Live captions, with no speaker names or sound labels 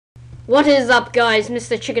What is up, guys?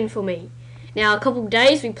 Mr. Chicken for me. Now, a couple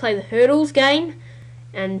days we play the hurdles game,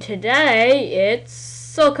 and today it's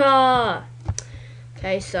soccer.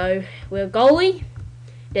 Okay, so we're goalie.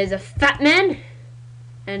 There's a fat man,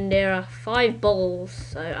 and there are 5 balls.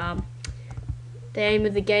 So the aim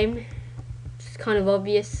of the game is kind of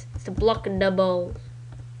obvious. It's to block the balls.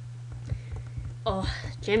 Oh,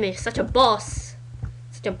 JIMEH, such a boss.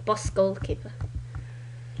 Such a boss goalkeeper.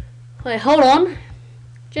 Wait, hold on.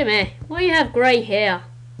 JIMEH, why do you have grey hair?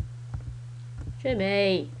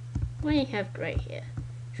 JIMEH, why do you have grey hair?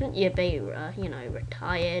 Shouldn't you be,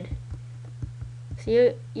 retired? So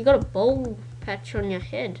you got a bowl patch on your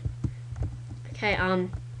head. Okay,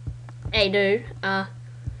 hey dude,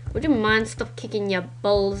 would you mind stop kicking your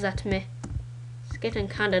balls at me? It's getting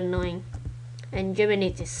kinda annoying. And JIMEH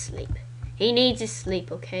needs his sleep. He needs his sleep,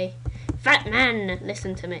 okay? Fat man,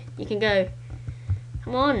 listen to me. You can go.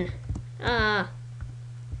 Come on.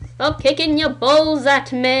 Stop kicking your balls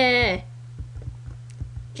at me.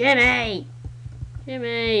 JIMEH.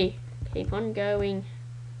 JIMEH. Keep on going.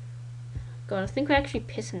 God, I think we're actually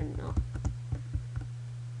pissing him off.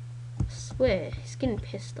 I swear, he's getting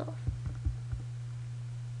pissed off.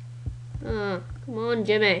 Come on,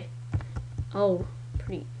 JIMEH. Oh,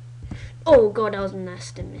 pretty. Oh God, that was a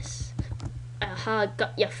nasty miss. Aha,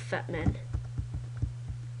 got ya, fat man.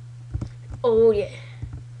 Oh yeah.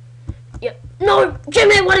 Yep. No,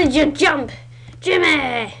 JIMEH, why did you jump?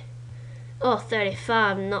 JIMEH! Oh,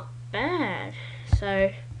 35, not bad.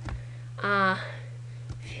 So, okay,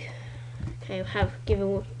 give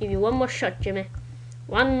you one more shot, JIMEH.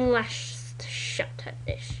 One last shot at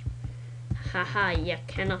this. Haha, you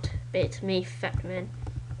cannot beat me, fat man.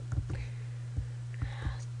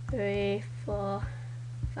 3, 4,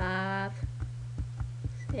 5,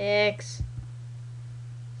 6,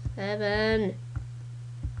 7,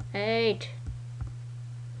 8.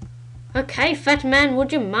 Okay, fat man,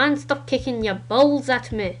 would you mind stop kicking your balls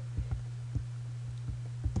at me?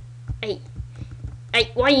 Hey,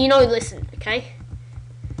 why you no listen, okay?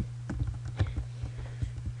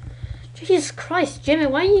 Jesus Christ,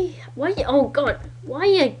 JIMEH, why you, oh God, why are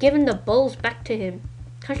you giving the balls back to him?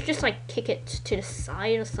 Can't you just like kick it to the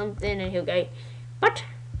side or something and he'll go, but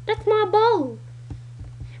that's my ball.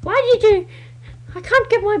 Why did you, I can't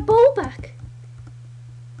get my ball back.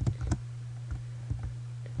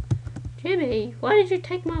 JIMEH, why did you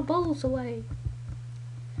take my balls away?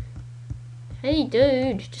 Hey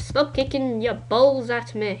dude, just stop kicking your balls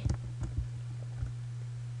at me.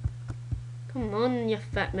 Come on, you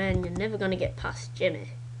fat man, you're never gonna get past JIMEH.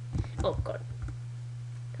 Oh God.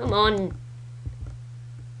 Come on.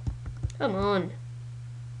 Come on.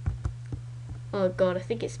 Oh God, I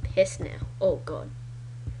think it's pissed now. Oh God.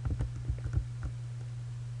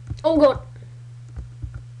 Oh God.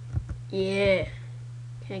 Yeah.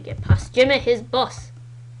 Can't get past JIMEH, his boss.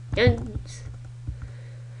 Guns.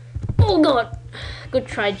 Oh God. Good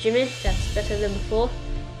try, JIMEH. That's better than before.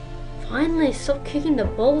 Finally, stop kicking the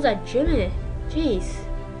balls at JIMEH. Jeez.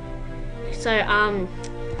 So,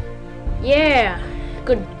 yeah.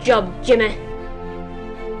 Good job, JIMEH.